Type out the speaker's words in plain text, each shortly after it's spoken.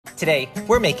Today,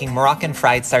 we're making Moroccan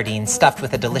fried sardines stuffed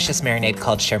with a delicious marinade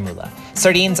called Chermoula.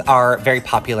 Sardines are very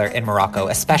popular in Morocco,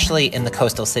 especially in the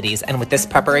coastal cities, and with this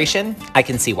preparation, I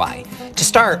can see why. To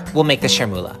start, we'll make the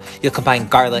Chermoula. You'll combine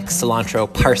garlic, cilantro,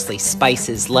 parsley,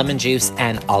 spices, lemon juice,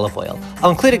 and olive oil. I'll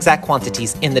include exact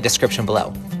quantities in the description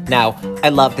below. Now, I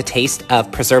love the taste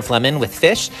of preserved lemon with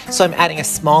fish, so I'm adding a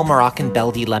small Moroccan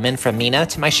Beldi lemon from Mina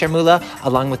to my Chermoula,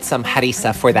 along with some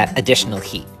harissa for that additional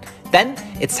heat. Then,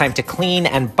 it's time to clean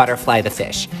and butterfly the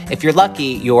fish. If you're lucky,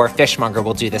 your fishmonger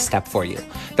will do this step for you.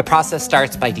 The process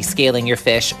starts by descaling your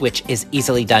fish, which is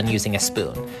easily done using a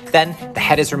spoon. Then, the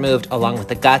head is removed along with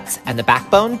the guts and the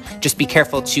backbone. Just be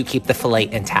careful to keep the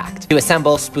fillet intact. To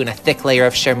assemble, spoon a thick layer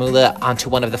of Chermoula onto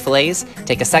one of the fillets,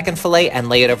 take a second fillet and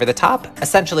lay it over the top,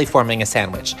 essentially forming a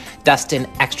sandwich. Dust in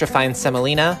extra fine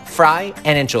semolina, fry,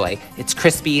 and enjoy. It's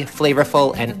crispy,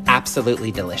 flavorful, and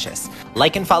absolutely delicious.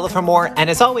 Like and follow for more, and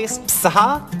as always,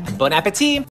 psaha and bon appetit!